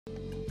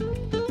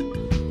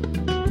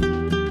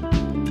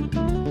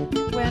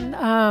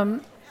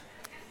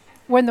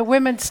when the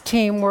women's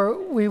team, where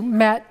we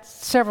met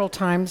several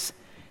times,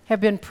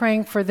 have been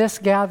praying for this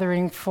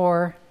gathering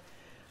for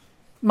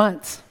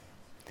months,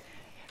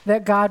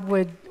 that God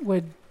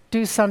would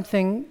do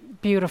something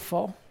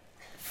beautiful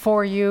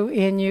for you,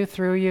 in you,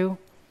 through you,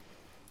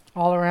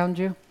 all around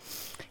you.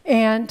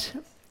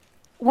 And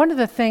one of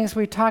the things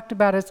we talked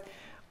about is,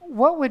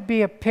 what would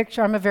be a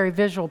picture? I'm a very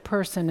visual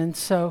person, and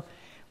so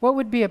what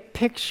would be a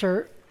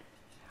picture?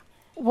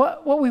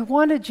 What we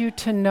wanted you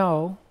to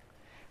know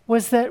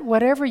was that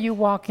whatever you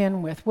walk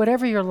in with,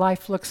 whatever your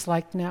life looks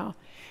like now,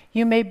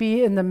 you may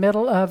be in the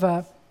middle of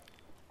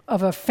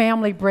a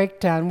family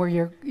breakdown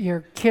where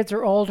your kids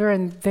are older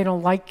and they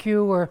don't like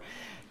you, or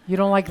you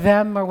don't like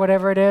them, or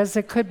whatever it is.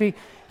 It could be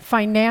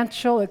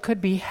financial, it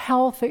could be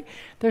health.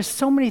 There's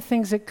so many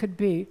things it could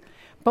be.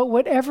 But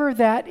whatever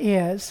that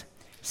is,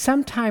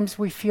 sometimes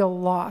we feel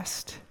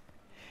lost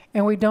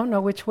and we don't know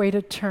which way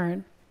to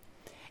turn.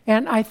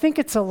 And I think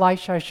it's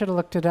Elisha, I should have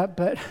looked it up,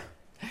 but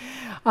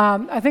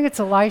I think it's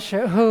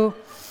Elisha who,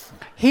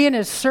 he and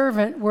his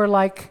servant were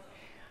like,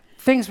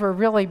 things were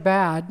really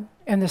bad,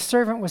 and the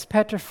servant was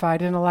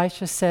petrified, and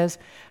Elisha says,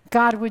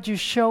 God, would you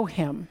show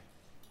him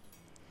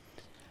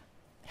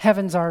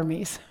heaven's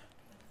armies?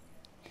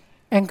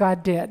 And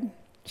God did.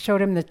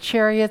 Showed him the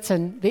chariots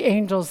and the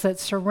angels that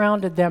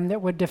surrounded them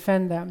that would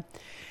defend them.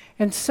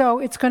 And so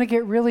it's going to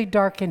get really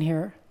dark in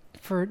here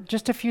for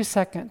just a few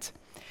seconds.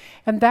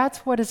 And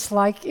that's what it's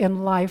like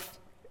in life.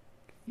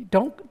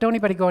 Don't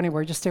anybody go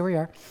anywhere, just stay where you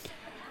are.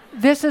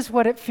 This is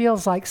what it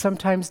feels like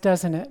sometimes,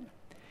 doesn't it?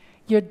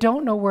 You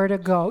don't know where to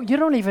go. You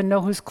don't even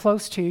know who's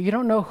close to you. You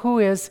don't know who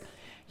is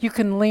you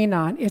can lean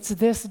on. It's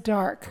this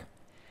dark.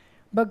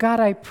 But God,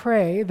 I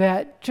pray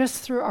that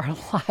just through our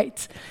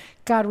lights,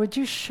 God, would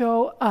you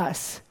show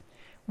us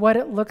what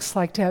it looks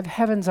like to have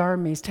heaven's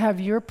armies, to have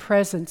your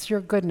presence,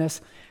 your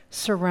goodness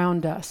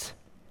surround us.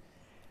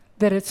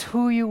 That it's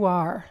who you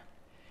are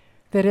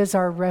that is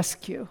our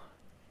rescue.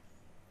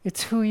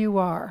 It's who you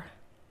are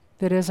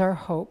that is our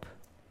hope.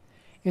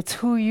 It's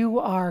who you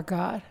are,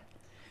 God,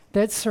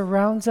 that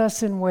surrounds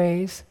us in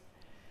ways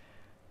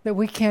that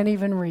we can't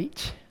even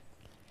reach.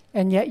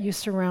 And yet you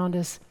surround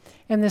us.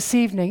 And this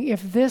evening,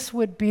 if this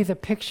would be the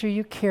picture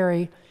you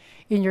carry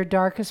in your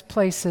darkest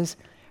places,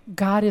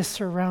 God is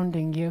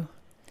surrounding you.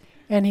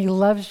 And he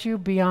loves you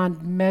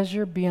beyond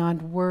measure,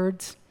 beyond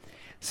words.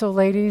 So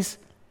ladies,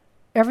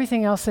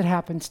 everything else that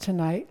happens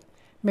tonight,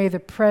 may the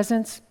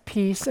presence,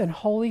 peace, and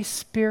Holy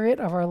Spirit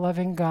of our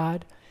loving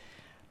God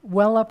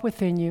well up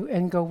within you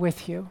and go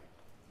with you.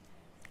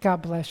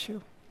 God bless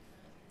you.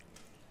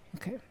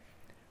 Okay.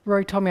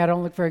 Rory told me I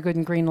don't look very good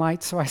in green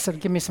lights, so I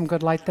said, give me some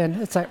good light then.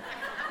 It's like,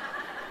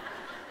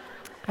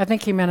 I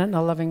think he meant it in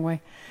a loving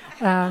way.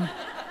 I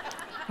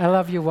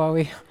love you,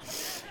 Wowie.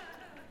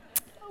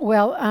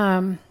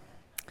 Well,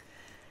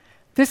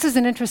 this is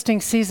an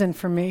interesting season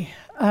for me.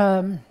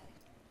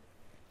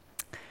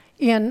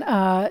 In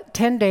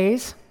 10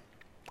 days,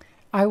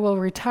 I will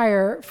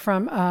retire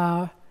from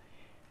a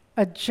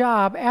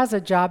job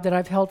that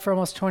I've held for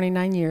almost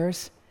 29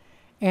 years.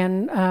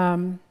 And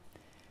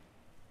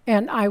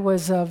I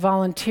was a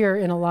volunteer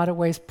in a lot of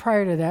ways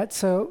prior to that.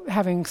 So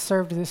having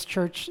served this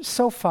church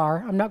so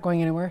far, I'm not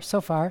going anywhere,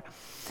 so far,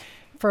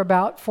 for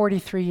about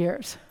 43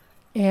 years.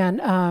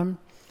 And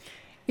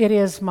it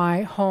is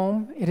my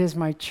home. It is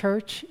my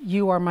church.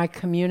 You are my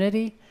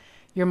community.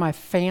 You're my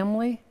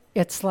family.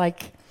 It's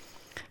like,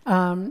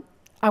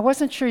 I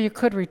wasn't sure you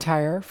could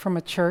retire from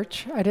a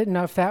church. I didn't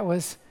know if that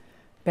was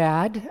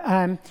bad.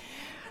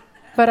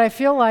 But I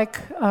feel like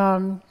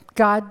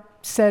God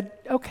said,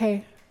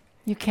 okay,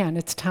 you can.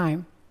 It's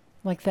time,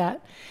 like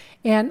that.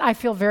 And I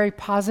feel very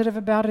positive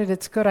about it.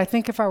 It's good. I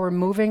think if I were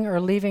moving or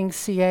leaving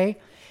CA,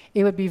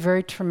 it would be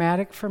very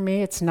traumatic for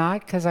me. It's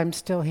not, because I'm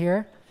still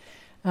here.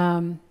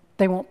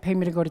 They won't pay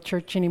me to go to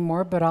church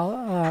anymore, but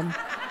I'll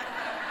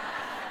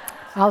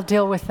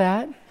deal with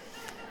that.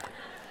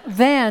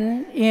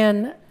 Then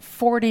in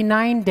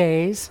 49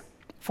 days,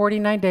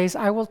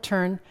 I will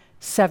turn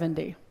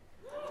 70.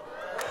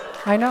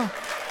 I know.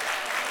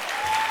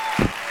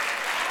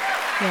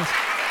 Yes.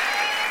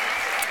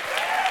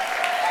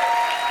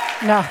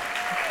 Now,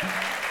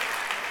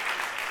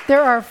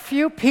 there are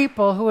few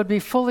people who would be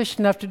foolish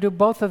enough to do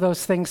both of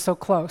those things so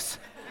close.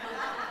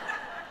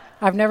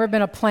 I've never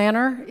been a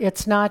planner.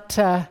 It's not,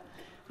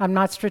 I'm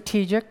not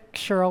strategic.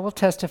 Cheryl will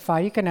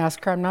testify. You can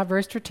ask her. I'm not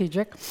very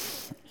strategic.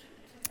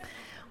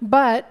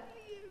 But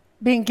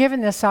being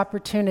given this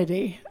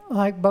opportunity,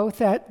 like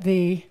both at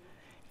the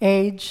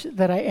age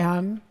that I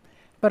am,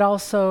 but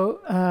also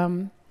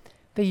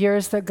the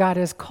years that God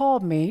has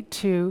called me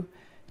to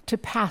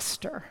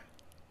pastor,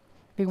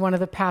 be one of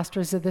the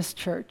pastors of this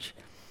church.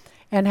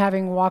 And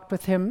having walked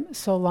with him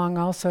so long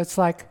also, it's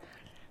like,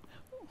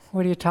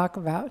 what do you talk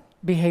about?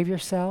 Behave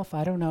yourself?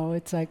 I don't know.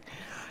 It's like,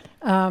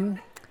 and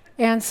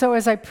so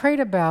as I prayed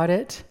about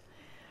it,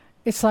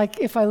 it's like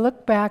if I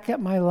look back at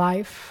my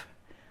life,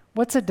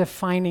 what's a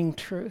defining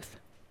truth?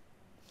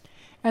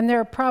 And there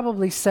are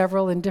probably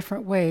several in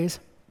different ways.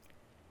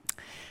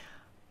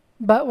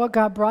 But what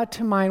God brought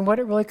to mind, what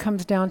it really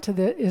comes down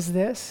to is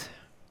this: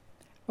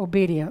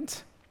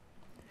 obedience.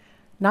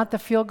 Not the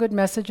feel-good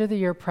message of the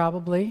year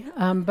probably,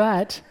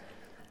 but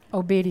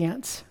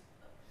obedience.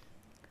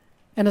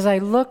 And as I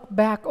look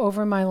back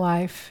over my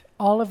life,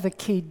 all of the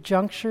key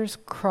junctures,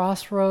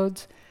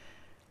 crossroads,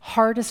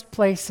 hardest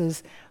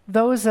places,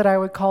 those that I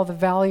would call the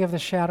valley of the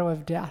shadow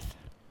of death.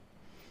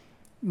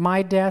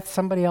 My death,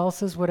 somebody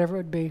else's, whatever it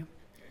would be.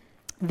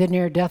 The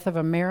near death of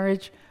a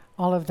marriage,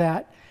 all of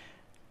that.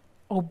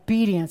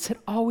 Obedience, it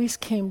always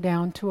came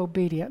down to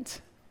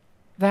obedience.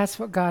 That's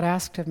what God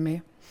asked of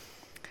me.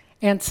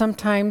 And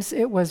sometimes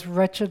it was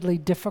wretchedly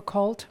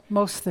difficult.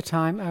 Most of the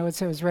time, I would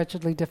say it was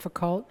wretchedly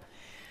difficult.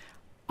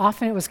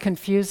 Often it was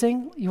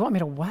confusing. You want me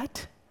to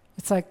what?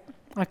 It's like,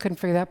 I couldn't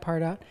figure that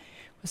part out.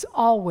 It was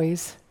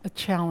always a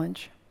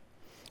challenge.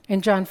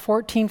 In John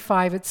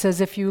 14:5, it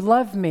says, if you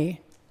love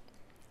me,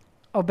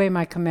 obey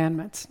my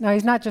commandments. Now,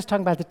 he's not just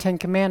talking about the 10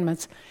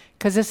 Commandments,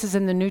 because this is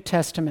in the New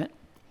Testament,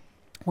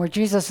 where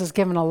Jesus has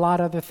given a lot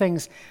of other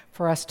things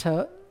for us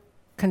to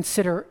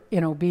consider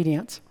in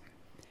obedience.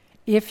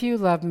 If you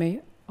love me,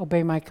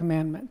 obey my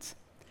commandments.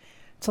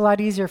 It's a lot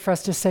easier for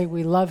us to say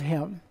we love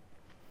him,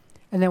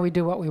 and then we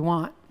do what we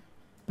want.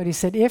 But he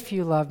said, if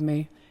you love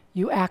me,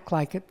 you act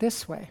like it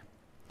this way.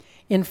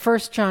 In 1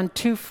 John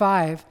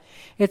 2:5,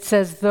 it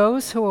says,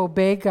 those who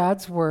obey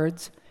God's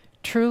words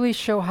truly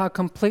show how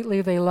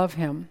completely they love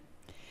him.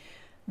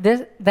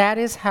 That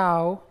is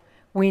how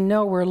we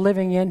know we're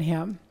living in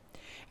him.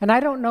 And I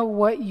don't know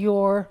what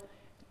your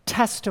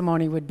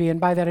testimony would be, and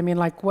by that I mean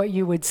like what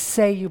you would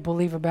say you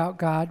believe about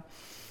God,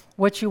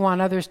 what you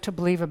want others to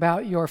believe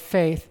about your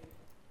faith.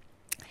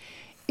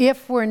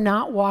 If we're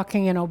not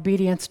walking in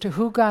obedience to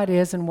who God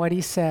is and what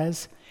he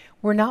says,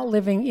 we're not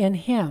living in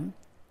him.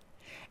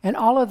 And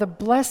all of the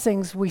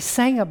blessings we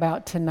sang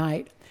about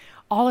tonight,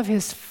 all of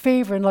his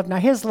favor and love. Now,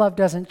 his love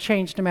doesn't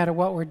change no matter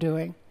what we're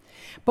doing.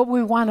 But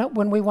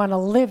when we want to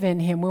live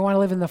in him, we want to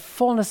live in the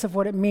fullness of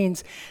what it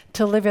means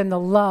to live in the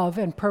love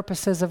and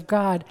purposes of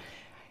God.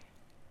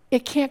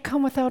 It can't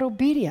come without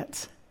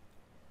obedience.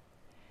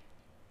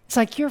 It's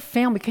like your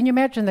family. Can you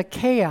imagine the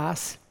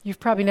chaos? You've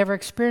probably never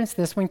experienced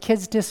this when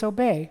kids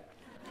disobey.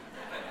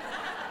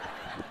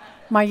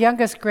 My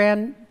youngest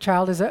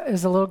grandchild is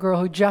a little girl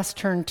who just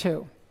turned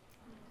 2.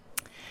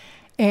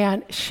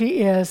 And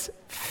she is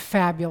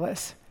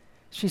fabulous.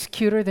 She's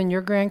cuter than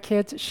your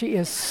grandkids. She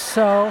is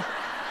so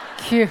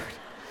cute.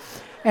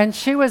 And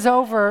she was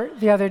over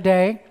the other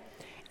day,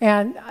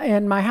 and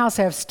in my house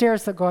I have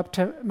stairs that go up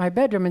to my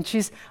bedroom, and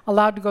she's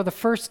allowed to go the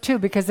first 2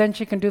 because then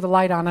she can do the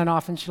light on and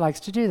off, and she likes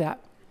to do that.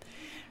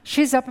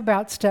 She's up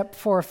about step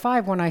 4 or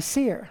 5 when I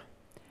see her.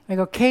 I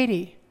go,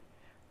 Katie.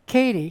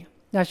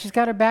 Now she's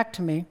got her back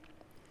to me.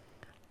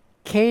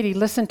 Katie,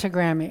 listen to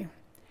Grammy.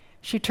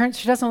 She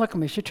doesn't look at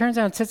me. She turns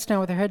down, sits down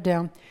with her head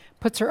down,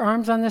 puts her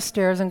arms on the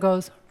stairs and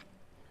goes.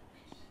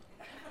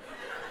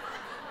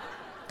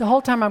 The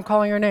whole time I'm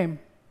calling her name.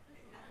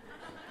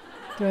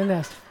 Doing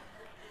this.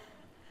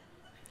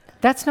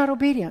 That's not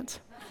obedience.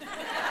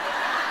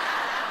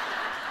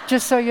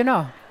 Just so you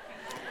know.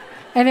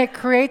 And it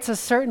creates a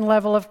certain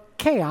level of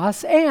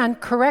chaos and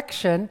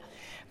correction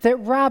that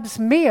robs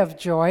me of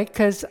joy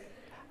because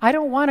I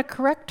don't want to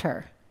correct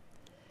her.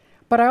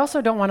 But I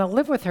also don't want to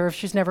live with her if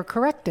she's never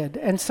corrected.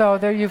 And so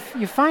there you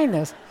find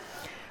this.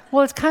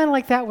 Well, it's kind of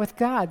like that with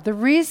God. The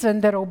reason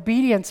that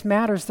obedience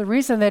matters, the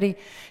reason that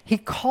he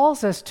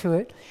calls us to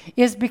it,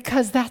 is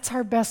because that's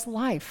our best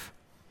life,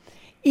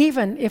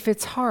 even if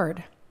it's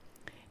hard.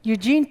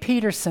 Eugene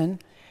Peterson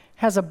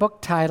has a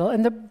book title,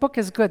 and the book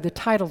is good. The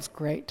title's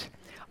great.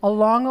 A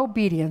Long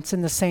Obedience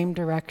in the Same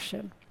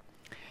Direction.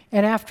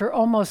 And after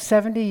almost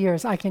 70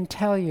 years, I can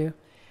tell you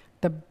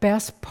the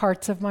best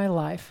parts of my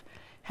life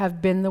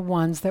have been the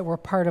ones that were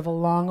part of a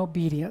long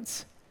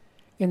obedience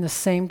in the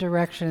same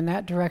direction, and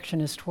that direction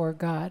is toward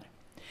God.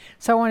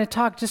 So I want to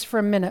talk just for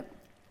a minute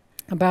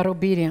about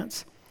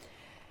obedience.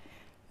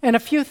 And a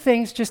few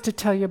things just to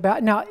tell you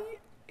about. Now,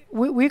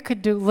 we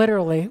could do a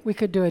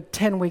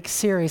 10-week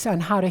series on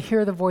how to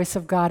hear the voice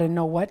of God and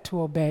know what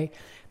to obey.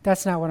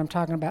 That's not what I'm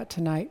talking about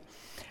tonight.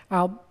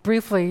 I'll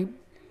briefly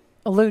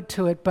allude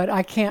to it, but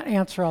I can't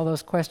answer all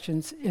those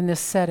questions in this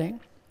setting.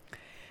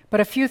 But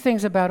a few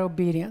things about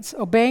obedience.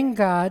 Obeying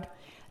God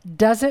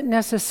doesn't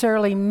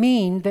necessarily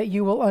mean that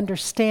you will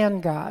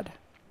understand God.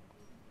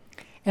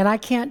 And I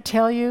can't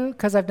tell you,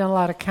 because I've done a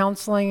lot of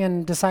counseling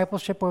and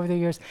discipleship over the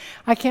years,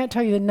 I can't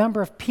tell you the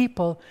number of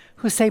people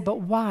who say,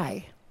 but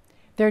why?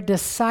 They're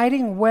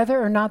deciding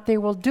whether or not they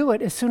will do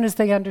it as soon as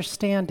they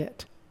understand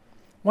it.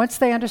 Once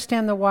they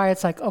understand the why,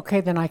 it's like, okay,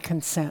 then I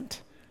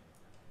consent.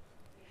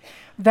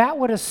 That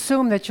would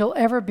assume that you'll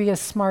ever be as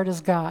smart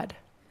as God.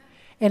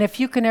 And if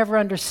you can ever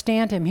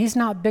understand him, he's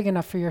not big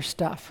enough for your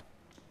stuff.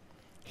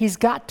 He's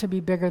got to be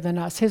bigger than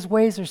us. His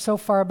ways are so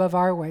far above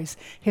our ways.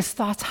 His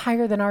thoughts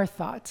higher than our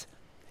thoughts.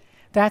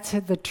 That's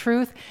the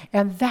truth,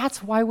 and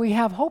that's why we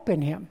have hope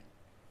in him,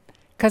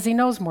 because he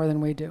knows more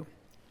than we do.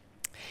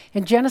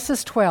 In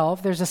Genesis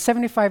 12, there's a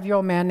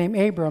 75-year-old man named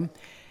Abram,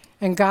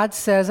 and God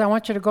says, I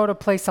want you to go to a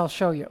place I'll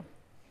show you.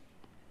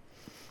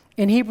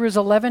 In Hebrews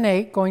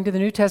 11:8, going to the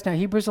New Testament,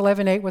 Hebrews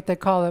 11:8, what they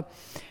call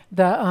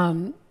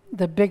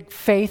the big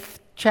faith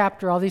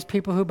chapter, all these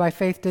people who by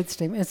faith did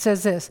stand. It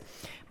says this,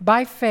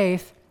 by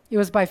faith, it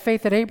was by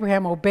faith that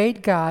Abraham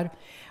obeyed God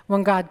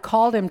when God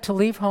called him to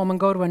leave home and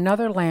go to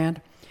another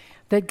land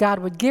that God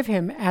would give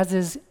him as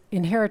his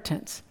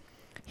inheritance.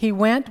 He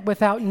went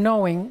without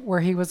knowing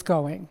where he was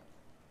going.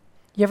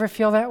 You ever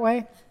feel that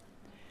way?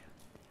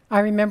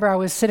 I remember I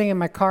was sitting in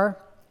my car.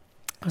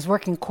 I was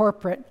working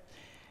corporate.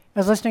 I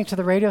was listening to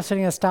the radio,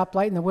 sitting at a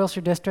stoplight in the Wilshire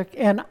district,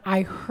 and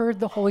I heard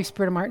the Holy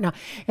Spirit of my heart. Now,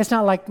 it's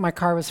not like my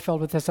car was filled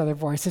with this other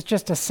voice. It's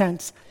just a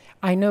sense.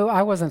 I knew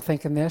I wasn't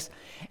thinking this.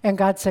 And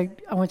God said,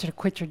 I want you to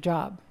quit your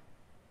job.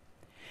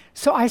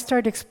 So I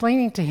started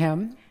explaining to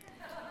him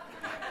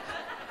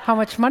how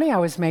much money I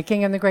was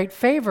making and the great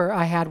favor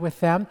I had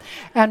with them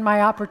and my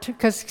opportunity,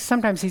 because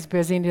sometimes he's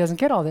busy and he doesn't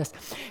get all this.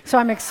 So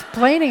I'm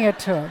explaining it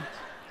to him.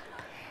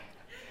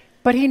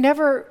 But he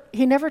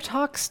never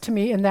talks to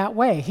me in that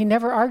way. He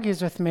never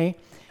argues with me.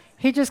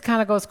 He just kind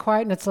of goes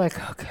quiet and it's like,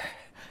 okay.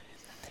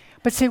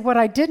 But see, what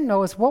I didn't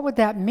know is what would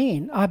that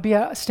mean? I'd be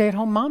a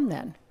stay-at-home mom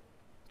then.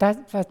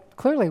 That's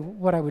clearly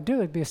what I would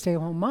do. I'd be a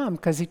stay-at-home mom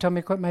because he told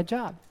me to quit my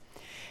job.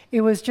 It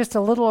was just a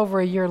little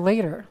over a year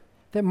later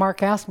that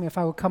Mark asked me if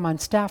I would come on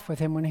staff with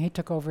him when he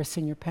took over as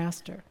senior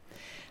pastor.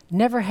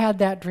 Never had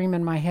that dream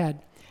in my head.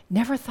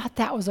 Never thought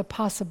that was a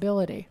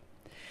possibility.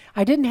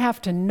 I didn't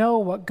have to know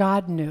what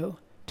God knew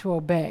to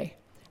obey.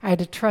 I had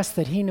to trust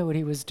that he knew what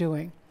he was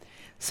doing.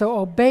 So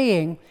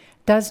obeying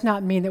does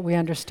not mean that we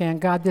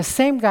understand God. This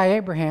same guy,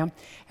 Abraham,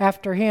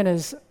 after he and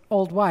his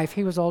old wife,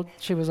 he was old,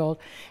 she was old,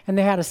 and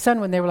they had a son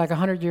when they were like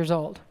 100 years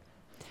old.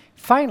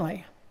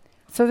 Finally,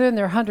 so they're in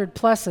their 100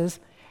 pluses,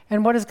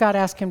 and what does God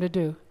ask him to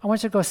do? I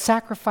want you to go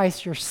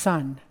sacrifice your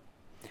son.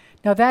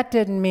 Now that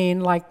didn't mean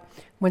like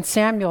when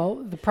Samuel,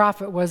 the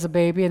prophet, was a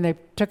baby and they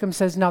took him,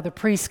 says, no, the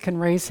priest can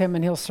raise him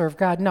and he'll serve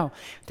God. No,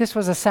 this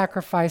was a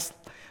sacrifice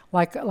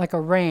like a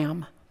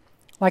ram,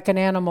 like an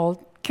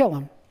animal, kill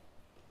him.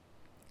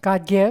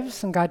 God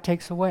gives and God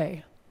takes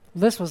away.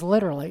 This was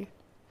literally.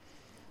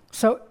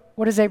 So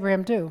what does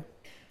Abraham do?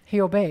 He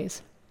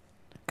obeys.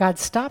 God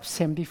stops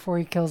him before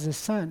he kills his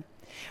son.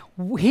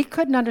 He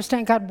couldn't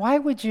understand, God, why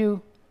would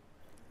you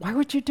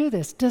do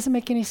this? It doesn't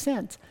make any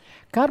sense.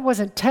 God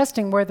wasn't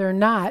testing whether or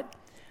not,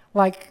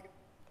 like,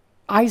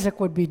 Isaac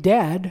would be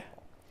dead.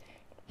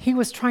 He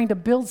was trying to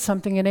build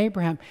something in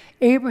Abraham.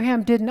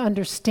 Abraham didn't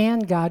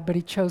understand God, but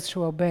he chose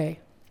to obey.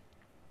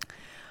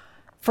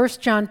 1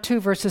 John 2,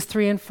 verses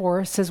 3 and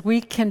 4 says,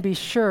 we can be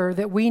sure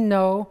that we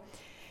know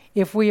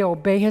if we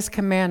obey his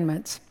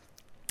commandments,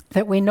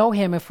 that we know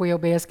him if we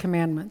obey his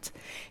commandments.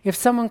 If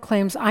someone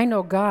claims, I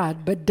know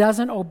God, but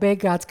doesn't obey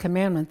God's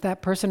commandment,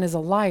 that person is a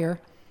liar,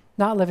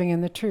 not living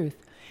in the truth.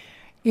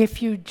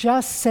 If you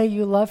just say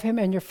you love him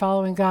and you're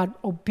following God,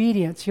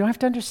 obedience, you don't have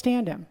to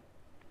understand him.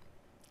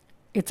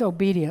 It's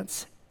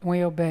obedience.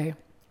 We obey.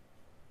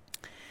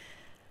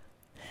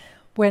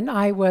 When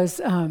I was,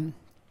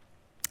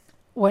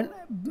 when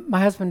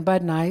my husband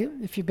Bud and I,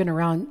 if you've been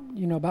around,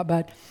 you know about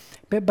Bud,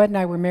 but Bud and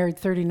I were married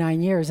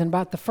 39 years, and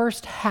about the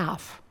first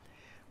half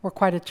were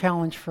quite a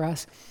challenge for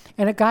us.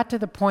 And it got to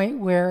the point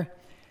where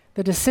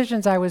the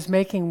decisions I was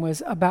making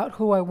was about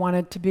who I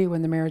wanted to be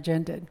when the marriage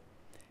ended,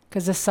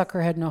 because this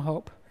sucker had no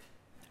hope.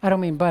 I don't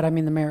mean Bud, I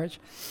mean the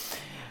marriage.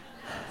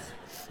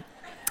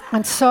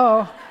 And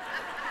so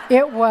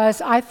it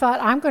was, I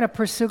thought, I'm going to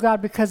pursue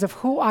God because of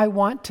who I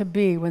want to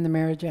be when the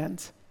marriage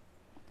ends.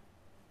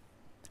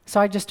 So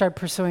I just started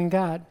pursuing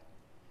God.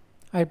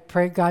 I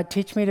prayed, God,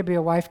 teach me to be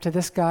a wife to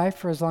this guy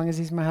for as long as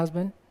he's my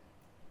husband.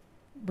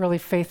 Really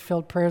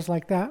faith-filled prayers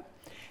like that.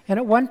 And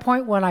at one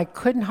point when I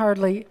couldn't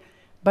hardly,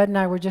 Bud and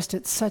I were just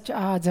at such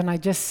odds, and I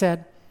just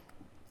said,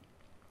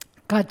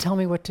 God, tell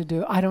me what to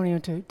do. I don't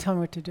even know, tell me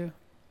what to do.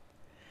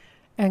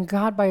 And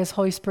God, by his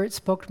Holy Spirit,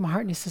 spoke to my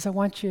heart, and he says, I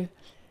want you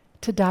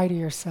to die to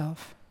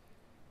yourself.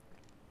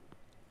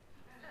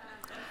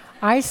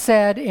 I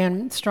said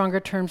in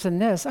stronger terms than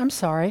this, I'm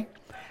sorry.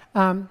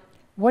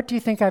 What do you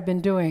think I've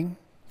been doing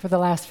for the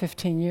last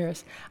 15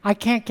 years? I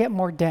can't get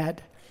more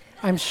dead.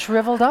 I'm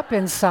shriveled up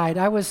inside.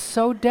 I was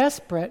so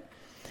desperate.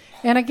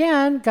 And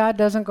again, God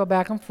doesn't go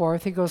back and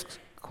forth. He goes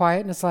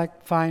quiet, and it's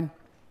like, fine.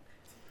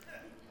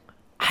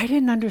 I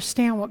didn't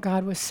understand what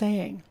God was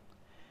saying.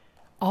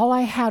 All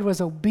I had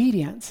was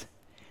obedience.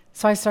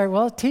 So I started,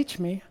 well, teach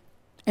me.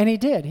 And he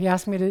did. He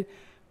asked me to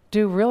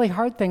do really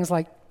hard things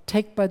like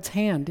take Bud's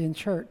hand in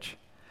church.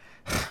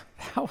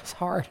 That was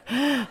hard.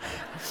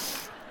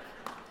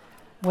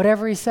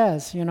 Whatever he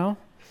says, you know.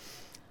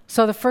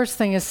 So the first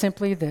thing is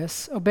simply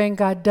this. Obeying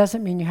God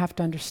doesn't mean you have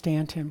to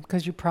understand him,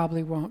 because you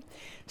probably won't.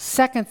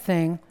 Second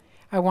thing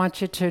I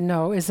want you to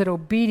know is that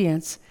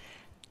obedience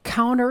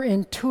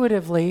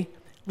counterintuitively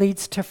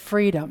leads to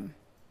freedom.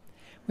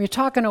 When you're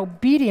talking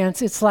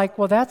obedience, it's like,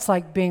 well, that's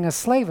like being a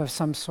slave of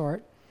some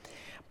sort.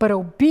 But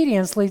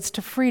obedience leads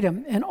to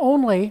freedom, and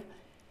only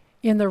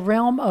in the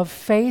realm of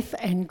faith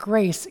and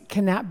grace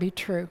can that be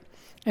true.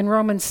 In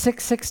Romans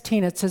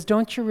 6:16, it says,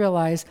 don't you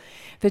realize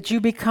that you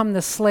become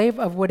the slave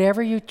of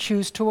whatever you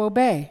choose to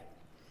obey?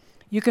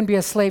 You can be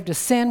a slave to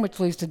sin, which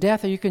leads to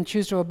death, or you can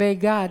choose to obey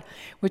God,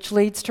 which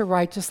leads to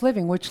righteous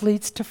living, which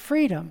leads to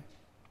freedom.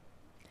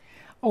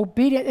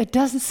 Obedience, it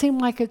doesn't seem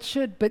like it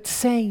should, but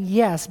saying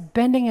yes,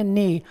 bending a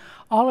knee,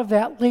 all of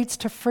that leads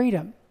to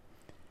freedom.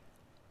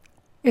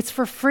 It's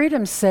for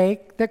freedom's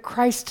sake that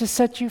Christ has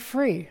set you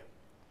free.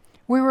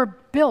 We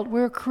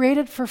were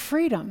created for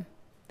freedom.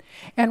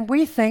 And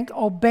we think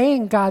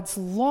obeying God's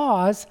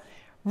laws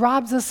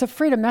robs us of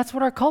freedom. That's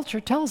what our culture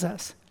tells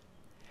us.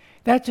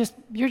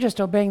 You're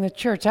just obeying the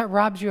church. That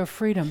robs you of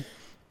freedom.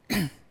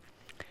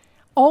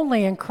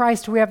 Only in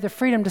Christ do we have the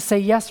freedom to say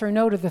yes or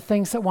no to the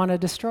things that want to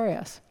destroy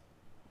us.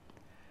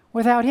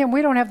 Without him,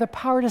 we don't have the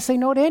power to say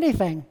no to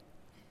anything.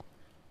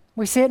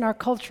 We see it in our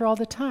culture all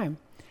the time.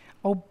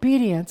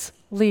 Obedience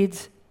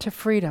leads to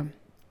freedom.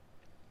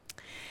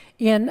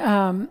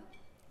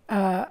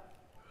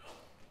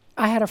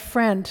 I had a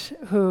friend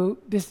who,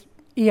 this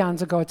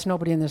eons ago, it's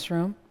nobody in this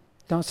room.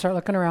 Don't start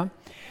looking around.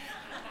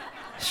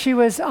 She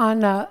was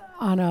on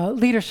a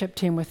leadership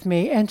team with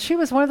me, and she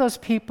was one of those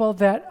people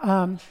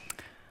that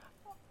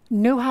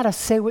knew how to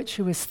say what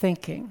she was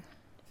thinking.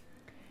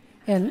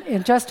 And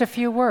in just a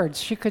few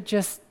words, she could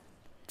just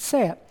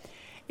say it.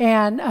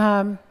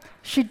 And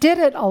she did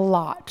it a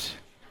lot.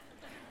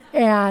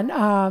 And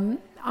I'm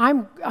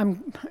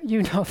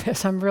you know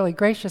this, I'm really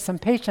gracious, I'm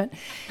patient,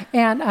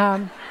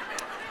 and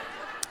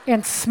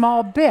in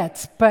small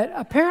bits, but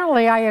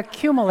apparently I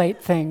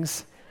accumulate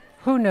things.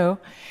 Who knew?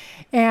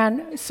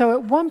 And so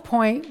at one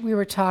point we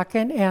were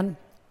talking, and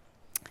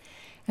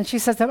she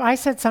says that I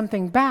said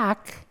something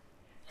back,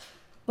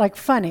 like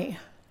funny.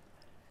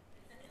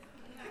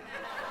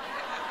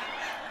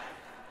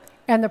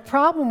 And the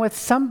problem with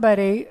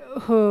somebody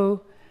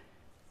who,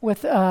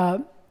 with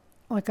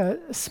like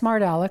a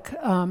smart aleck,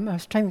 I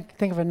was trying to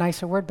think of a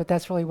nicer word, but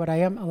that's really what I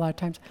am a lot of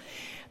times.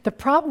 The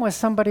problem with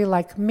somebody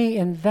like me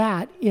in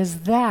that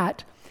is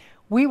that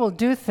we will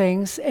do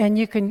things, and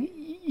you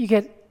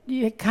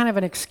get kind of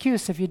an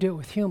excuse if you do it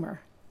with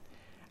humor.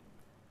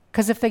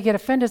 Because if they get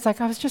offended, it's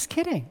like, I was just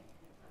kidding.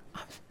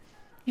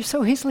 You're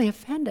so easily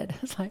offended.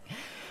 It's like,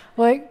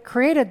 well, it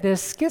created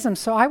this schism,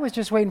 so I was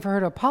just waiting for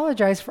her to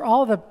apologize for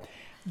all the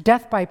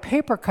death by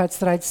paper cuts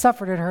that I'd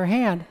suffered at her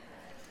hand.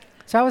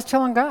 So I was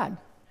telling God,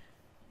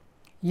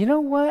 you know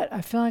what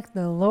I feel like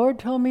the Lord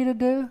told me to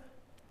do?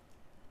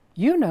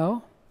 You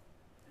know.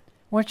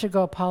 Why don't you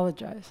go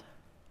apologize?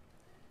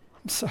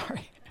 I'm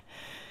sorry.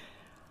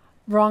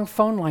 Wrong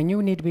phone line.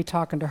 You need to be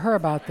talking to her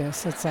about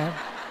this. It's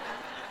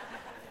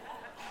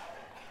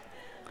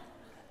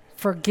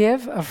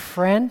forgive a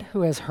friend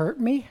who has hurt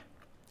me.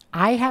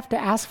 I have to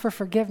ask for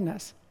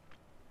forgiveness.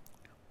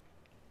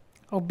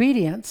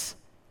 Obedience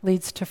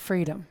leads to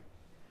freedom.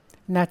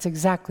 And that's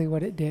exactly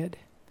what it did.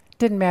 It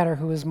didn't matter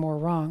who was more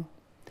wrong.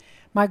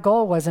 My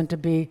goal wasn't to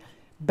be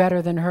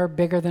better than her,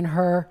 bigger than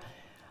her,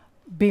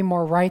 be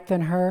more right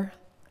than her.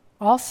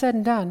 All said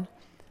and done,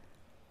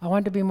 I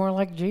wanted to be more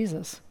like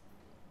Jesus.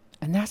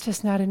 And that's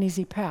just not an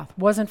easy path.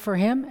 Wasn't for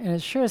him, and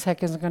it sure as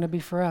heck isn't going to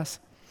be for us.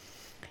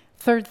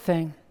 Third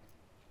thing,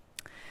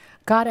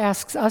 God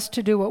asks us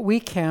to do what we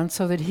can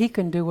so that he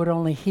can do what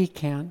only he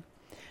can.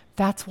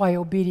 That's why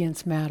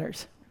obedience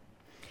matters.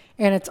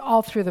 And it's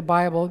all through the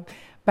Bible.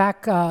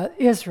 Back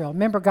Israel,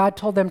 remember God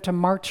told them to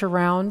march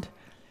around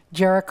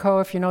Jericho,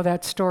 if you know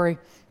that story,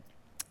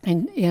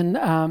 in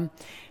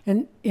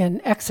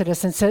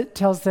Exodus, and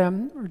tells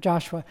them, or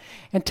Joshua,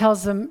 and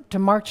tells them to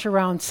march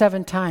around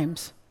 7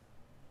 times.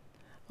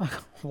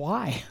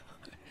 Why?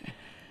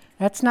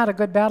 That's not a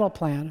good battle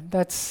plan.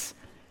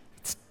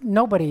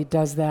 Nobody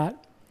does that.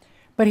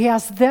 But he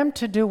asks them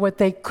to do what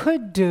they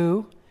could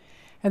do,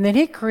 and then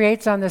he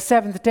creates on the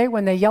 7th day,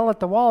 when they yell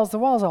at the walls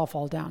all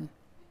fall down.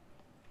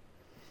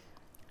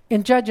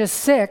 In Judges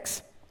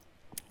 6,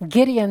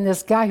 Gideon,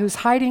 this guy who's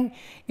hiding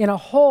in a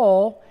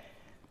hole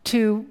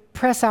to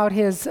press out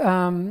his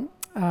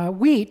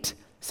wheat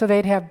so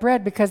they'd have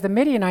bread, because the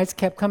Midianites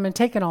kept coming and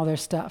taking all their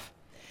stuff.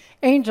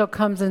 Angel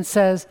comes and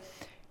says,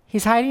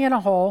 he's hiding in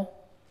a hole,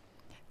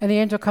 and the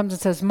angel comes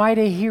and says,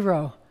 mighty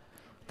hero,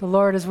 the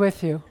Lord is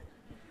with you.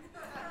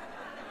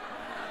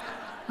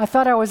 I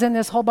thought I was in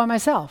this hole by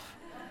myself.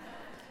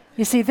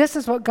 You see, this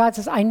is what God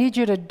says. I need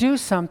you to do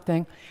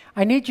something.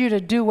 I need you to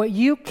do what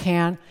you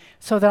can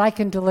so that I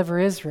can deliver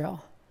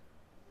Israel.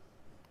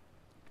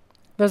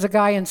 There's a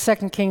guy in 2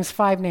 Kings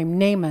 5 named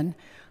Naaman,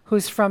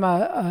 who's from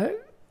a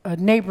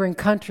neighboring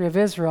country of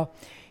Israel.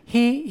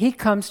 He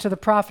comes to the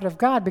prophet of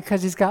God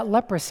because he's got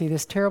leprosy,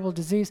 this terrible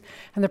disease.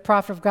 And the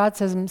prophet of God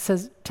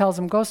tells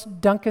him,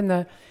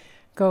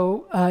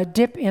 go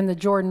dip in the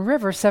Jordan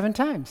River 7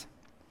 times.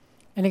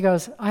 And he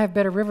goes, I have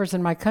better rivers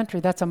in my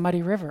country. That's a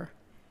muddy river.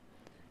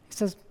 He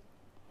says,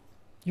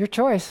 your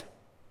choice.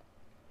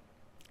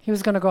 He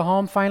was going to go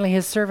home. Finally,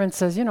 his servant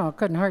says, it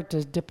couldn't hurt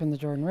to dip in the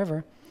Jordan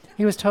River.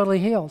 He was totally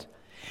healed.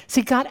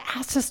 See, God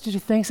asks us to do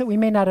things that we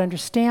may not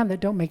understand, that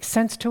don't make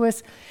sense to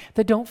us,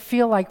 that don't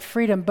feel like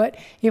freedom. But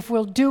if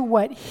we'll do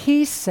what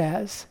he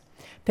says,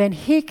 then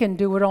he can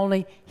do what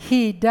only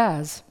he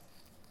does.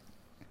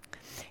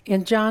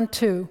 In John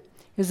 2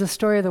 is the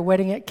story of the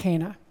wedding at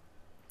Cana.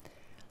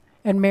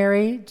 And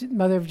Mary,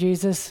 mother of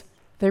Jesus,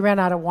 they ran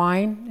out of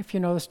wine, if you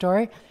know the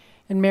story.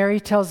 And Mary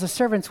tells the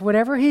servants,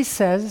 whatever he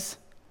says,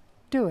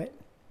 do it.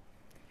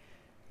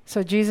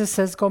 So Jesus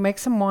says, go make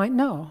some wine.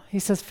 No, he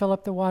says, fill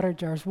up the water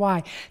jars.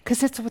 Why?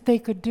 Because it's what they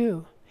could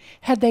do.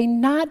 Had they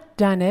not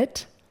done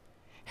it,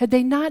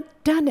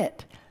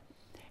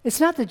 it's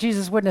not that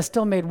Jesus wouldn't have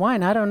still made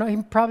wine. I don't know,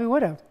 he probably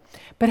would have.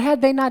 But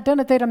had they not done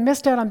it, they'd have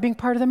missed out on being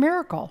part of the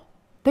miracle.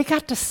 They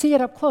got to see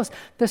it up close.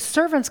 The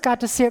servants got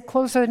to see it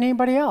closer than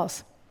anybody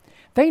else.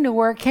 They knew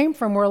where it came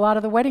from, where a lot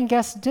of the wedding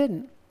guests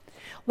didn't.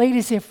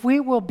 Ladies, if we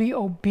will be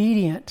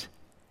obedient,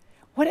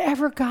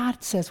 whatever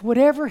God says,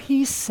 whatever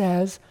he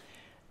says,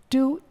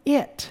 do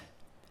it.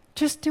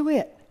 Just do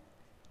it.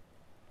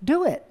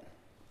 Do it.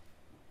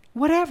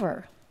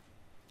 Whatever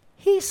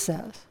he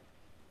says,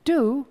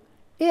 do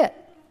it.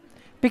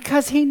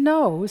 Because he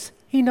knows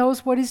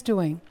what he's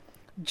doing.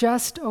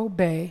 Just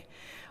obey.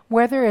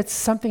 Whether it's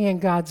something in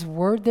God's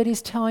word that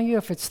he's telling you,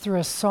 if it's through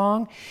a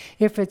song,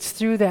 if it's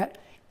through that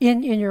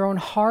in your own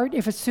heart,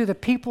 if it's through the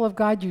people of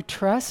God you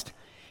trust,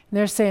 and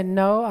they're saying,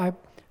 no,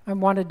 I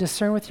want to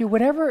discern with you,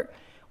 whatever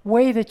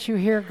way that you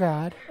hear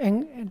God,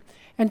 and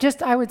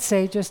just, I would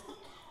say, just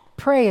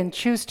pray and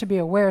choose to be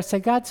aware. Say,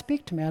 God,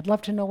 speak to me. I'd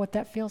love to know what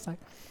that feels like.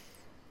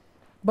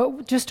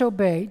 But just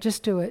obey.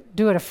 Just do it.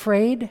 Do it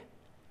afraid.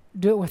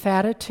 Do it with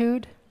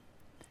attitude.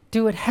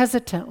 Do it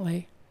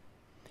hesitantly.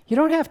 You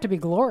don't have to be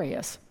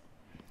glorious.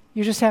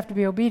 You just have to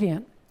be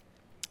obedient.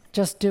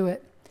 Just do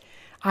it.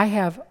 I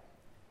have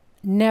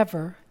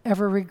never,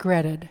 ever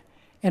regretted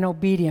an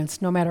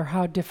obedience, no matter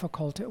how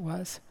difficult it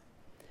was.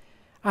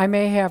 I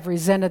may have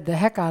resented the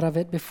heck out of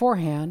it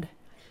beforehand,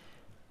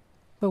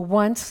 but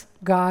once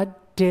God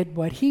did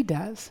what he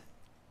does,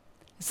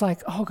 it's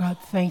like, oh God,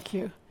 thank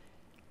you.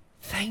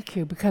 Thank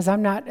you, because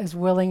I'm not as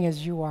willing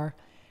as you are,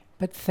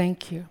 but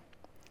thank you.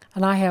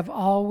 And I have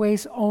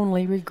always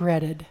only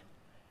regretted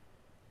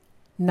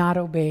not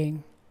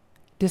obeying,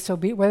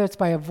 whether it's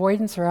by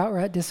avoidance or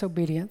outright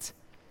disobedience.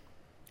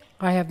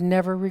 I have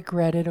never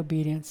regretted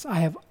obedience. I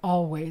have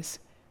always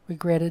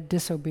regretted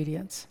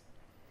disobedience.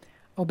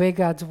 Obey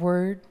God's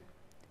word.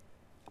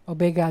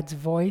 Obey God's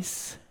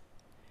voice.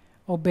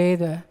 Obey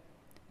the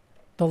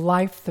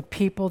life, the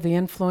people, the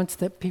influence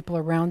that people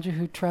around you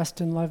who trust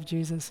and love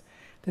Jesus,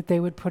 that they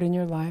would put in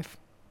your life.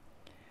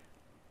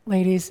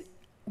 Ladies,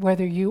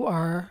 whether you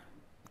are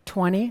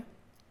 20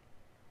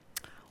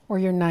 or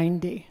you're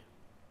 90,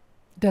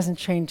 it doesn't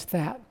change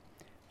that.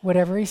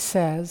 Whatever he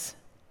says,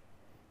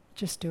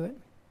 just do it.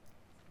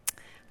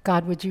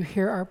 God, would you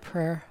hear our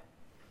prayer?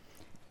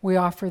 We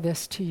offer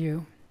this to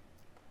you.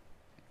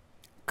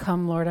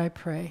 Come, Lord, I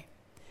pray.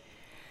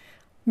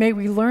 May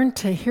we learn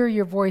to hear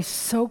your voice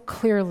so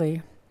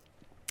clearly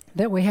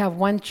that we have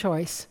one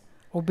choice,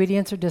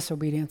 obedience or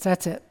disobedience.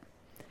 That's it.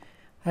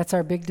 That's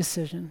our big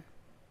decision.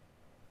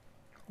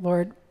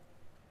 Lord,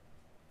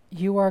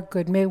 you are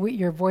good. May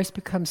your voice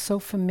become so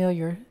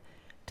familiar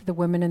to the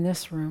women in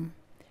this room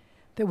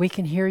that we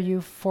can hear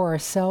you for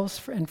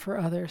ourselves and for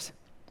others,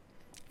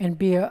 and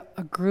be a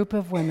group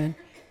of women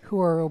who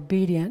are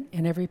obedient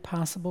in every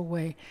possible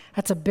way.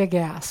 That's a big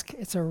ask.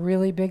 It's a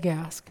really big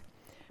ask.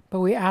 But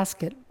we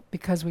ask it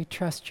because we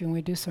trust you, and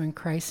we do so in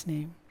Christ's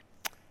name.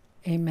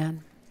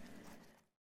 Amen.